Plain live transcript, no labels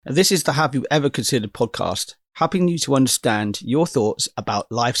This is the Have You Ever Considered podcast, helping you to understand your thoughts about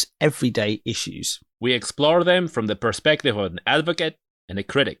life's everyday issues. We explore them from the perspective of an advocate and a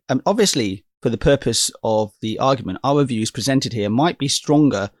critic. And obviously, for the purpose of the argument, our views presented here might be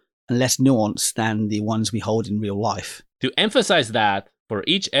stronger and less nuanced than the ones we hold in real life. To emphasize that, for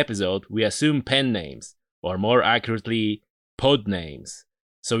each episode, we assume pen names, or more accurately, pod names,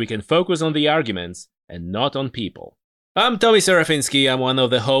 so we can focus on the arguments and not on people. I'm Tommy Serafinski. I'm one of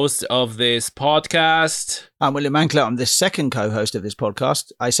the hosts of this podcast. I'm William Ankler. I'm the second co-host of this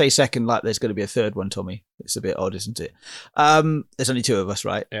podcast. I say second like there's going to be a third one, Tommy. It's a bit odd, isn't it? There's only two of us,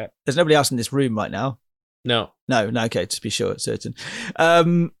 right? Yeah. There's nobody else in this room right now. No. No, okay, to be sure, it's certain.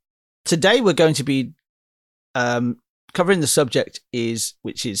 Today we're going to be covering the subject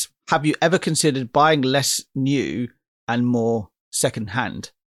which is, have you ever considered buying less new and more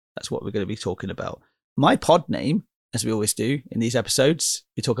second-hand? That's what we're going to be talking about. My pod name, as we always do in these episodes,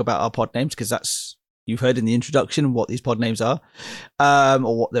 we talk about our pod names because you've heard in the introduction what these pod names are,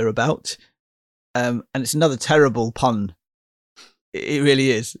 or what they're about. And it's another terrible pun. It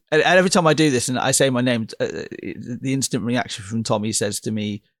really is. And every time I do this and I say my name, the instant reaction from Tommy says to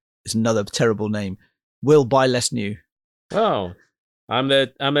me, it's another terrible name. Will buy less new. Oh, I'm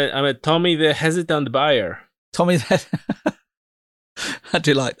a Tommy the hesitant buyer. Tommy, I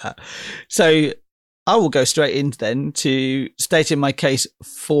do like that. So I will go straight in then to stating my case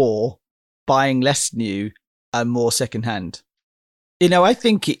for buying less new and more secondhand. I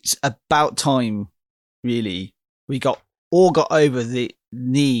think it's about time, really, we got over the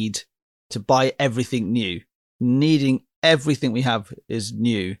need to buy everything new. Needing everything we have is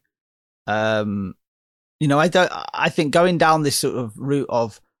new. I think going down this sort of route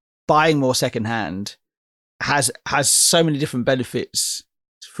of buying more secondhand has so many different benefits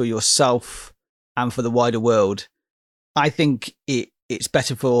for yourself and for the wider world. I think it's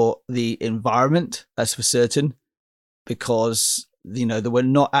better for the environment, that's for certain, because that we're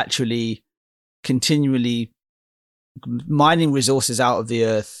not actually continually mining resources out of the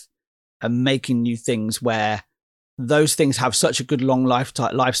earth and making new things where those things have such a good long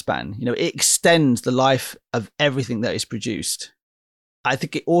lifespan. It extends the life of everything that is produced. I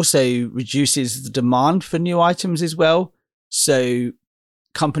think it also reduces the demand for new items as well. So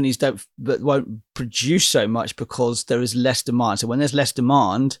companies won't produce so much because there is less demand. So when there's less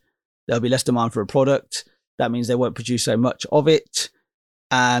demand, there'll be less demand for a product. That means they won't produce so much of it.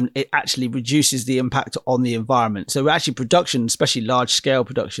 And it actually reduces the impact on the environment. So actually production, especially large scale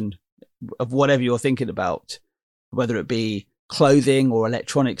production of whatever you're thinking about, whether it be clothing or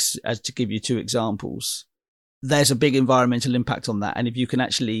electronics, as to give you two examples, there's a big environmental impact on that. And if you can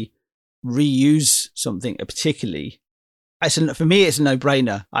actually reuse something particularly, for me, it's a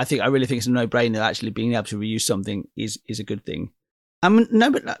no-brainer. I really think it's a no-brainer. Actually being able to reuse something is a good thing.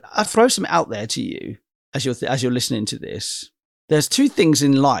 But I'll throw something out there to you as you're listening to this. There's two things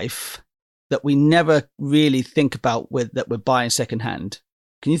in life that we never really think about that we're buying secondhand.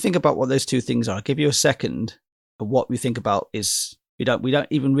 Can you think about what those two things are? I'll give you a second. Of what we think about is we don't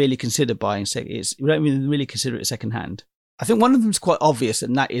even really consider buying we don't even really consider it secondhand. I think one of them is quite obvious,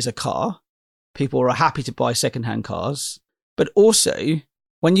 and that is a car. People are happy to buy secondhand cars, but also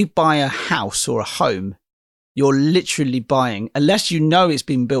when you buy a house or a home, you're literally buying, unless you know it's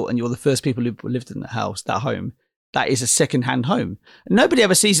been built and you're the first people who lived in that home, that is a secondhand home. And nobody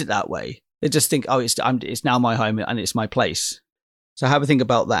ever sees it that way. They just think, oh, it's now my home and it's my place. So have a think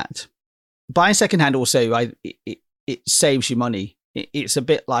about that. Buying secondhand also, it saves you money. It's a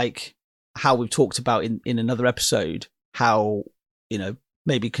bit like how we've talked about in another episode, how,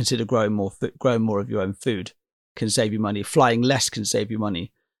 maybe consider growing more of your own food can save you money. Flying less can save you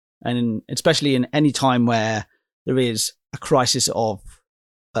money. And especially in any time where there is a crisis of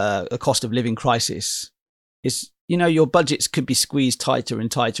a cost of living crisis, your budgets could be squeezed tighter and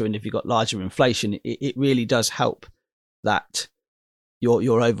tighter. And if you've got larger inflation, it really does help that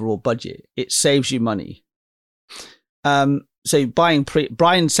your overall budget. It saves you money. So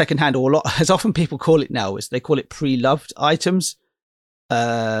buying secondhand, or as often people call it now, is they call it pre-loved items.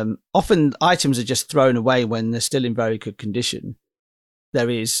 Often items are just thrown away when they're still in very good condition. There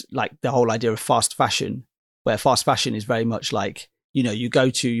is like the whole idea of fast fashion, where fast fashion is very much like, you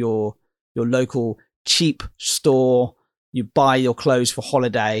go to your local cheap store, you buy your clothes for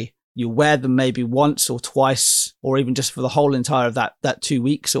holiday, you wear them maybe once or twice, or even just for the whole entire of that 2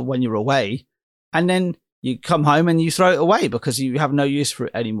 weeks or when you're away. And then you come home and you throw it away because you have no use for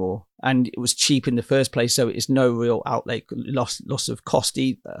it anymore. And it was cheap in the first place, so it's no real outlay, loss of cost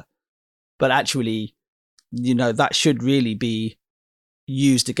either. But actually, that should really be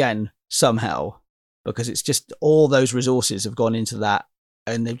used again somehow, because it's just all those resources have gone into that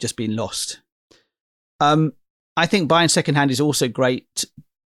and they've just been lost. I think buying secondhand is also a great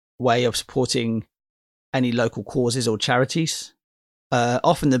way of supporting any local causes or charities.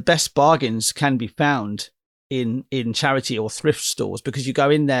 Often the best bargains can be found in charity or thrift stores, because you go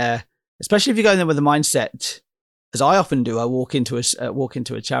in there, especially if you go in there with a mindset, as I often do. I walk into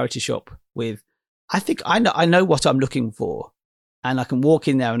a charity shop with, I think I know what I'm looking for, and I can walk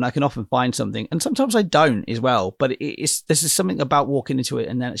in there and I can often find something, and sometimes I don't as well. But this is something about walking into it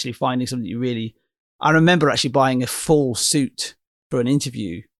and then actually finding something you really. I remember actually buying a full suit for an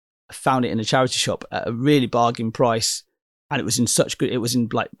interview. I found it in a charity shop at a really bargain price, and it was in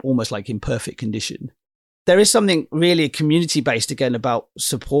like almost like in perfect condition. There is something really community based again about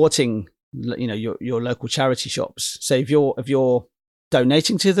supporting, you know, your local charity shops. So if you're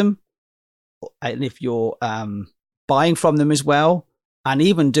donating to them, and if you're buying from them as well, and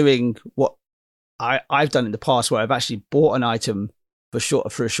even doing what I've done in the past, where I've actually bought an item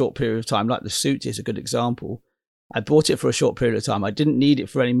for a short period of time, like the suit is a good example. I bought it for a short period of time. I didn't need it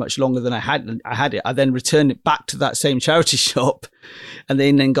for any much longer than I had it. I then returned it back to that same charity shop, and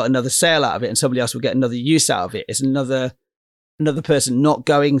then got another sale out of it, and somebody else would get another use out of it. It's another person not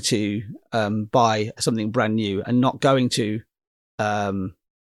going to buy something brand new, and not going to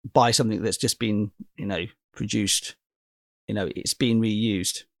buy something that's just been, you know, produced. You know, it's been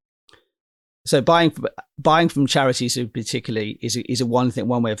reused. So buying from charities particularly is a one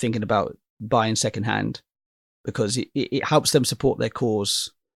way of thinking about buying secondhand, because it helps them support their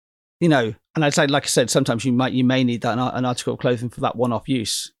cause, you know. And I'd say, like I said, sometimes you may need that an article of clothing for that one-off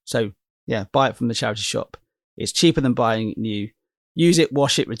use. So yeah, buy it from the charity shop. It's cheaper than buying it new. Use it,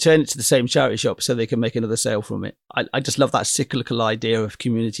 wash it, return it to the same charity shop so they can make another sale from it. I just love that cyclical idea of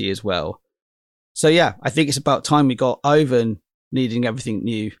community as well. So yeah, I think it's about time we got over needing everything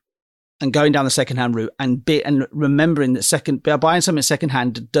new and going down the secondhand route, and remembering that buying something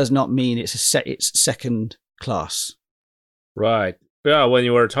secondhand does not mean it's second class. Right. Yeah. When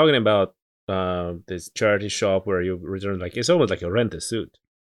you were talking about this charity shop where you return, like, it's almost like you rent a suit,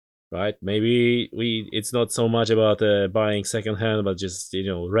 right? Maybe it's not so much about buying secondhand, but just, you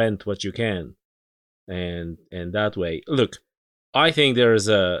know, rent what you can, and that way. Look, I think there's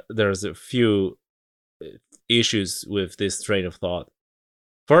a few issues with this train of thought.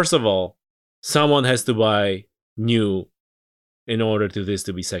 First of all, someone has to buy new in order to this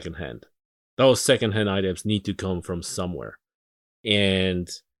to be secondhand. Those secondhand items need to come from somewhere, and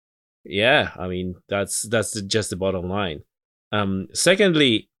yeah, I mean that's just the bottom line.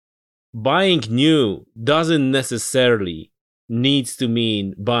 Secondly, buying new doesn't necessarily needs to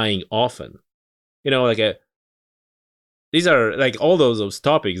mean buying often. You know, like these are like all those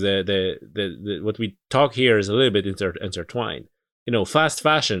topics. The what we talk here is a little bit intertwined. You know, fast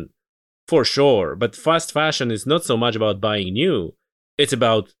fashion, for sure, but fast fashion is not so much about buying new. It's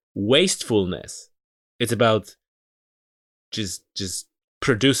about wastefulness. It's about just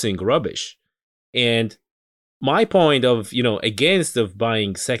producing rubbish. And my point of, you know, against of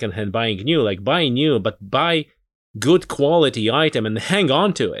buying secondhand, buying new, like buy new, but buy good quality item and hang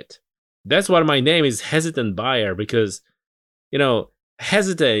on to it. That's what my name is, hesitant buyer, because, you know,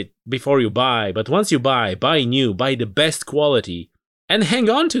 hesitate before you buy, but once you buy new, buy the best quality and hang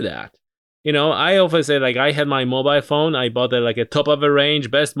on to that. You know, I often say, like, I had my mobile phone, I bought like a top of the range,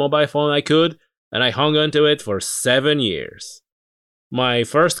 best mobile phone I could, and I hung on to it for 7 years. My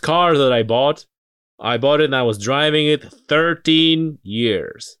first car that I bought it and I was driving it 13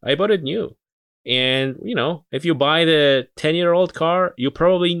 years. I bought it new. And, you know, if you buy the 10-year-old car, you're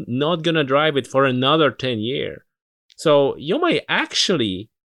probably not gonna drive it for another 10 years. So you might actually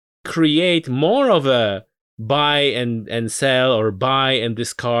create more of a buy and sell, or buy and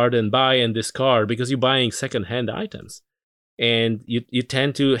discard and buy and discard, because you're buying secondhand items, and you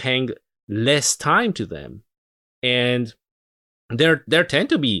tend to hang less time to them, and there tend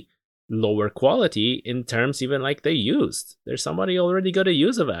to be lower quality in terms even like they used. There's somebody already got a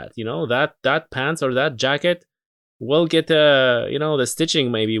use of that. You know, that pants or that jacket will get you know, the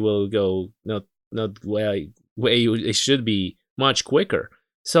stitching maybe will go not way it should be much quicker.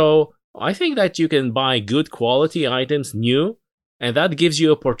 So I think that you can buy good quality items new, and that gives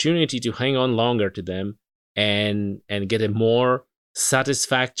you opportunity to hang on longer to them and get a more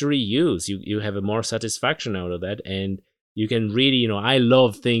satisfactory use. You have a more satisfaction out of that, and you can really, you know, I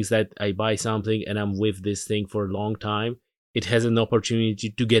love things that I buy something and I'm with this thing for a long time. It has an opportunity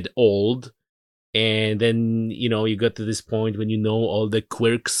to get old, and then, you know, you get to this point when you know all the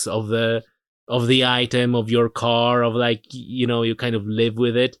quirks of the item, of your car, of, like, you know, you kind of live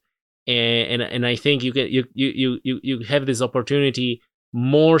with it. And I think you have this opportunity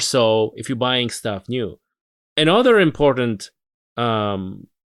more so if you're buying stuff new. Another important another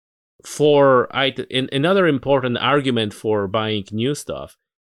important argument for buying new stuff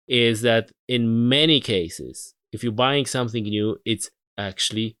is that in many cases, if you're buying something new, it's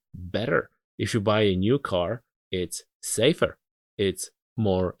actually better. If you buy a new car, it's safer, it's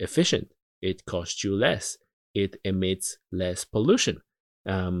more efficient, it costs you less, it emits less pollution.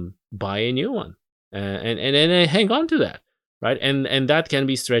 Buy a new one, and hang on to that, right? And that can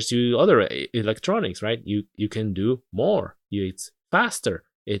be stretched to other electronics, right? You can do more. It's faster.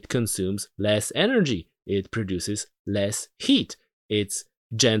 It consumes less energy. It produces less heat. It's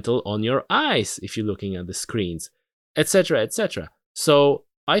gentle on your eyes if you're looking at the screens, etc., etc. So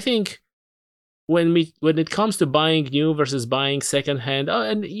I think when it comes to buying new versus buying secondhand,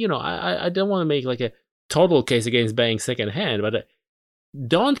 and I don't want to make like a total case against buying secondhand, but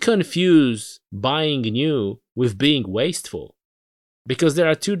don't confuse buying new with being wasteful, because there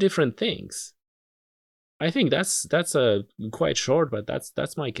are two different things. I think that's a quite short, but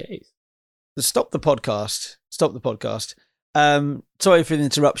that's my case. Stop the podcast. Sorry for the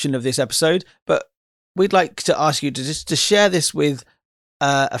interruption of this episode, but we'd like to ask you to share this with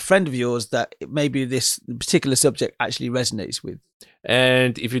a friend of yours that maybe this particular subject actually resonates with.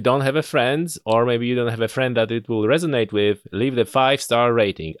 And if you don't have a friend, or maybe you don't have a friend that it will resonate with, leave the 5-star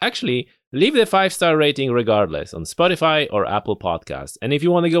rating. Actually, leave the 5-star rating regardless on Spotify or Apple Podcasts. And if you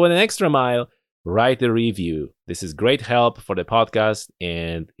want to go an extra mile, write a review. This is great help for the podcast,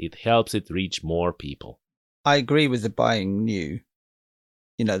 and it helps it reach more people. I agree with the buying new.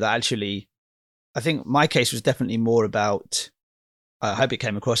 That actually, I think my case was definitely more about, I hope it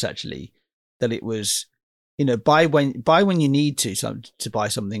came across actually, that it was, buy when you need to buy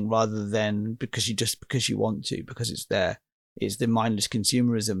something, rather than because you want to, because it's there. It's the mindless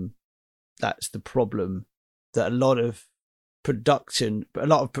consumerism that's the problem. That a lot of production, a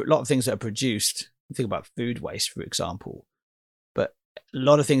lot of things that are produced. Think about food waste, for example, but a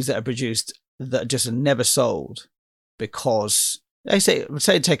lot of things that are produced that just are never sold because they say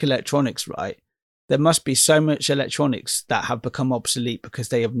take electronics, right? There must be so much electronics that have become obsolete because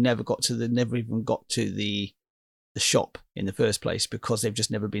they have never even got to the shop in the first place, because they've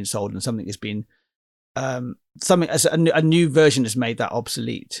just never been sold, and something has been a new version has made that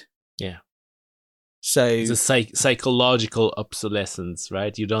obsolete. Yeah. So it's a psychological obsolescence,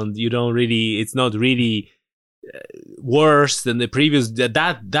 right? You don't really. It's not really worse than the previous.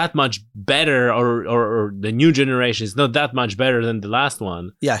 That much better, or the new generation is not that much better than the last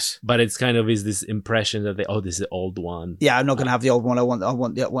one. Yes, but it's kind of is this impression that this is the old one. Yeah, I'm not going to have the old one. I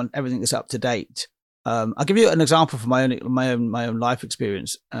want everything that's up to date. I'll give you an example from my own life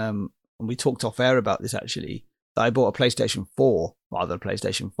experience. And we talked off air about this actually. I bought a PlayStation 4 rather than a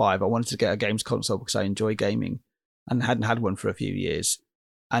PlayStation 5. I wanted to get a games console because I enjoy gaming and hadn't had one for a few years.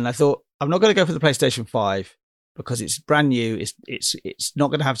 And I thought, I'm not going to go for the PlayStation 5 because it's brand new. It's not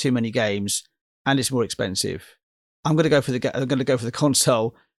going to have too many games and it's more expensive. I'm going to go for the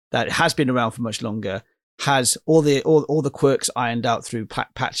console that has been around for much longer, has all the quirks ironed out through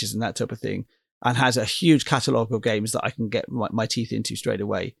patches and that type of thing, and has a huge catalogue of games that I can get my teeth into straight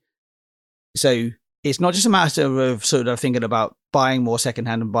away. So it's not just a matter of sort of thinking about buying more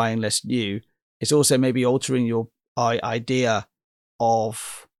secondhand and buying less new. It's also maybe altering your idea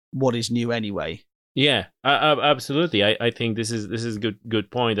of what is new anyway. Yeah, absolutely. I think this is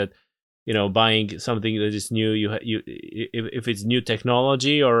good point that buying something that is new, you if it's new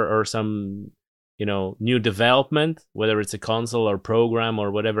technology or some new development, whether it's a console or program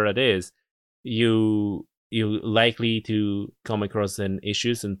or whatever it is, you likely to come across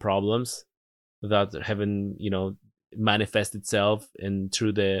issues and problems that haven't manifest itself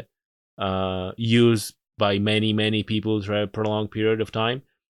through the use by many people through a prolonged period of time.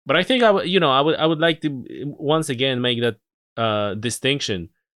 But I think I would like to once again make that distinction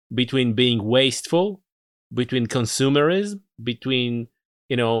between being wasteful, between consumerism, between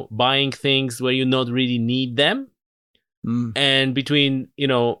buying things where you not really need them, and between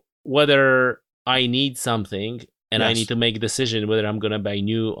whether I need something and I need to make a decision whether I'm gonna buy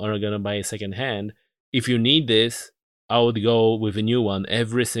new or I'm gonna buy a second hand. If you need this, I would go with a new one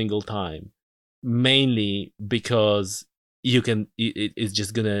every single time, mainly because it's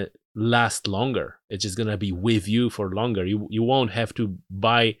just gonna last longer. It's just gonna be with you for longer. You won't have to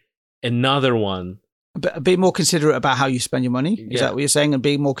buy another one. But be more considerate about how you spend your money. Is that what you're saying? And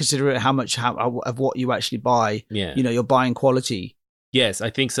be more considerate of what you actually buy. Yeah. You're buying quality. Yes,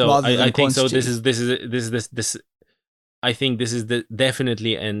 I think so. I think so. This is. I think this is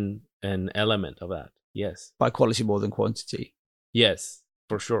definitely an element of that. Yes. Buy quality more than quantity. Yes,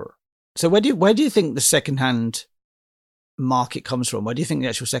 for sure. So where do you think the secondhand market comes from? Where do you think the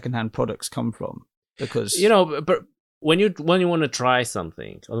actual secondhand products come from? Because when you want to try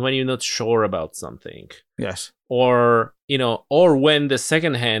something, or when you're not sure about something, Yes. or or when the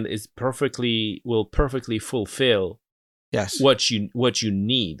second hand will perfectly fulfill Yes. what you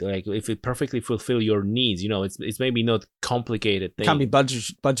need, like if it perfectly fulfill your needs, it's maybe not complicated thing. It can be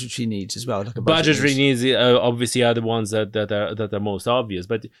budgetary needs as well. Like a Budgetary needs obviously are the ones that are most obvious,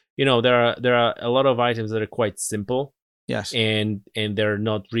 but there are a lot of items that are quite simple. Yes. And they're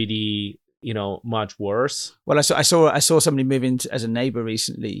not really much worse. Well, I saw somebody move in as a neighbor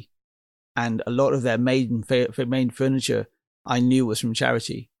recently, and a lot of their main furniture I knew was from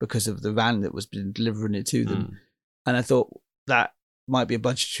charity because of the van that was delivering it to them. And I thought that might be a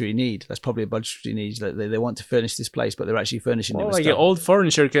budgetary need. That's probably a budgetary need. That they want to furnish this place, but they're actually furnishing it with like stuff. Old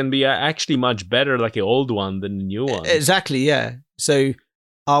furniture can be actually much better, like an old one, than a new one. Exactly, yeah. So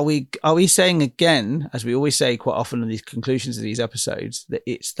are we saying again, as we always say quite often in these conclusions of these episodes, that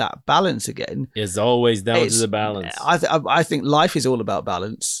it's that balance again? It's always down to the balance. I think life is all about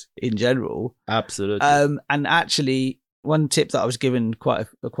balance in general. Absolutely. And actually, one tip that I was given quite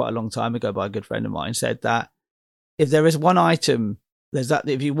a long time ago by a good friend of mine said that if there is one item, there's that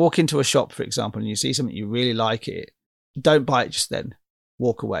if you walk into a shop, for example, and you see something you really like it, don't buy it just then.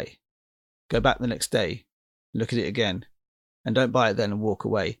 Walk away. Go back the next day, look at it again, and don't buy it then and walk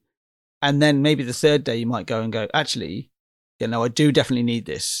away. And then maybe the third day you might go, actually, I do definitely need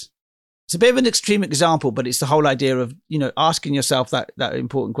this. It's a bit of an extreme example, but it's the whole idea of, asking yourself that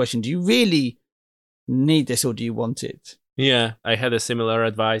important question. Do you really need this or do you want it? Yeah, I had a similar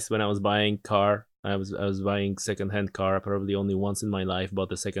advice when I was buying car. I was buying secondhand car. Probably only once in my life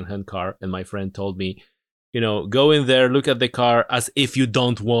bought a secondhand car, and my friend told me, go in there, look at the car as if you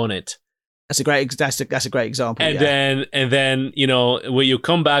don't want it. That's a great example. And then when you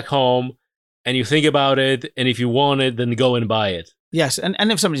come back home and you think about it, and if you want it, then go and buy it. Yes, and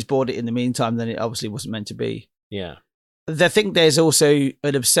if somebody's bought it in the meantime, then it obviously wasn't meant to be. Yeah. I think there's also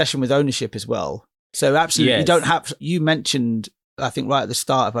an obsession with ownership as well. So absolutely, yes. You don't have. You mentioned, I think right at the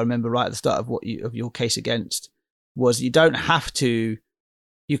start, if I remember right at the start of your case against, was you don't have to.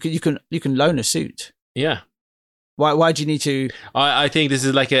 You can loan a suit. Yeah. Why do you need to? I think this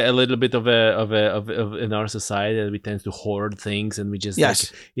is like a little bit of in our society that we tend to hoard things, and we just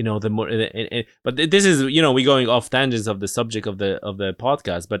the more. But this is we're going off tangents of the subject of the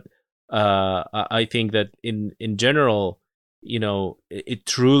podcast. But I think that in general, it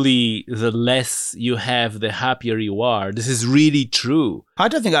truly, the less you have, the happier you are. This is really true. I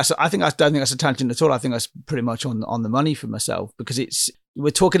don't think that's a tangent at all. I think that's pretty much on the money for myself, because we're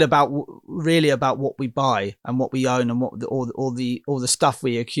talking about what we buy and what we own and what all the stuff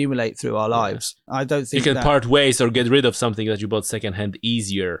we accumulate through our lives. I don't think you can part ways or get rid of something that you bought secondhand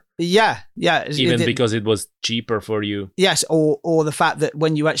easier. Yeah. Even because it was cheaper for you. Yes, or the fact that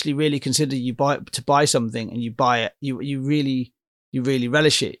when you actually really consider to buy something and you buy it, you really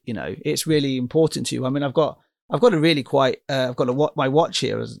relish it. It's really important to you. I mean, I've got a really my watch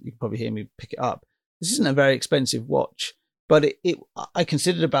here, as you can probably hear me pick it up. This isn't a very expensive watch. But I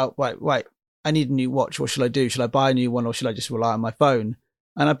considered about, right, I need a new watch. What should I do? Should I buy a new one, or should I just rely on my phone?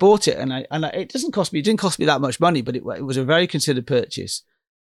 And I bought it, and it didn't cost me that much money, but it was a very considered purchase.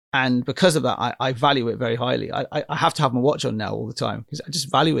 And because of that, I value it very highly. I have to have my watch on now all the time because I just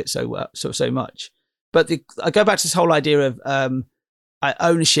value it so much. But I go back to this whole idea of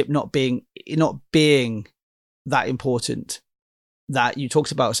ownership not being that important. That you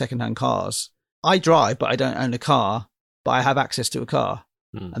talked about secondhand cars. I drive, but I don't own a car. But I have access to a car,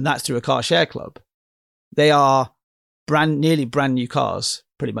 and that's through a car share club. They are nearly brand new cars,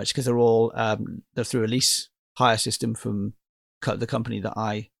 pretty much, because they're all they're through a lease hire system from the company that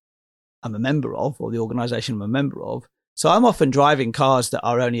I am a member of, or the organisation I'm a member of. So I'm often driving cars that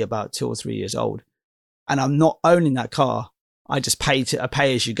are only about 2 or 3 years old, and I'm not owning that car. I just pay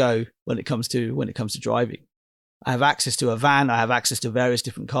as you go when it comes to driving. I have access to a van. I have access to various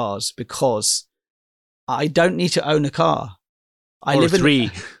different cars because I don't need to own a car. Or three,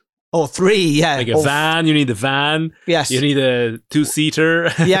 yeah. Like a van, you need a van. Yes. You need a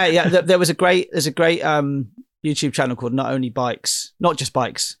 2-seater. yeah. There's a great YouTube channel called Not Just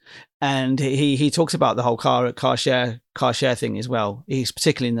Bikes, and he talks about the whole car share thing as well. He's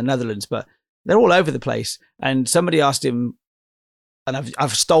particularly in the Netherlands, but they're all over the place. And somebody asked him, and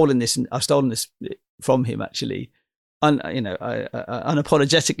I've stolen this from him actually.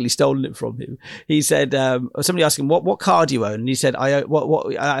 Unapologetically stolen it from him. He said, somebody asked him, what car do you own? And he said, I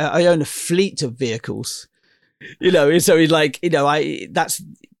own a fleet of vehicles. So he's like,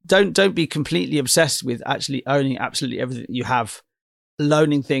 don't be completely obsessed with actually owning absolutely everything that you have,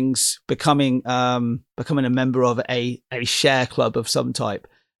 loaning things, becoming a member of a share club of some type.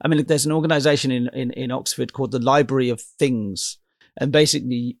 I mean, there's an organization in Oxford called the Library of Things. And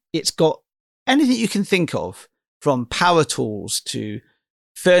basically, it's got anything you can think of, from power tools to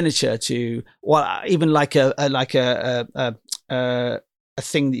furniture to even like a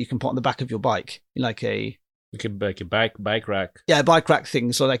thing that you can put on the back of your bike, like a bike rack. Yeah, bike rack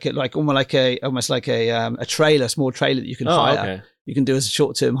thing. So almost like a trailer, small trailer that you can hire. Okay. You can do as a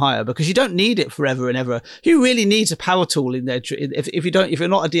short-term hire, because you don't need it forever and ever. Who really needs a power tool in there? If you're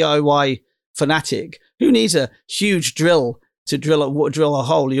not a DIY fanatic, who needs a huge drill to drill a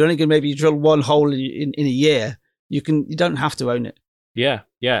hole? You're only going to maybe drill one hole in a year. You don't have to own it. Yeah,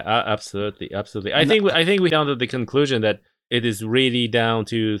 absolutely. I think we down to the conclusion that it is really down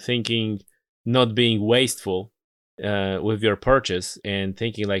to thinking, not being wasteful with your purchase, and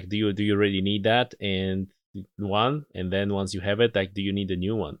thinking like, do you really need that? And then once you have it, like, do you need a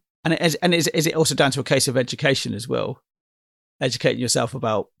new one? And is it also down to a case of education as well? Educating yourself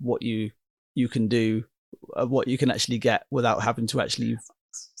about what you can do, what you can actually get without having to actually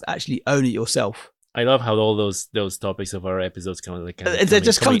own it yourself. I love how all those topics of our episodes come like they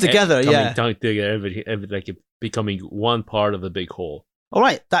just come together, like becoming one part of a big whole. All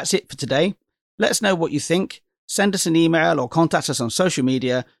right, that's it for today. Let us know what you think. Send us an email or contact us on social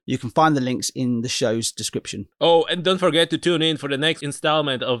media. You can find the links in the show's description. Oh, and don't forget to tune in for the next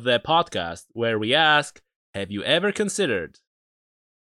installment of the podcast, where we ask, have you ever considered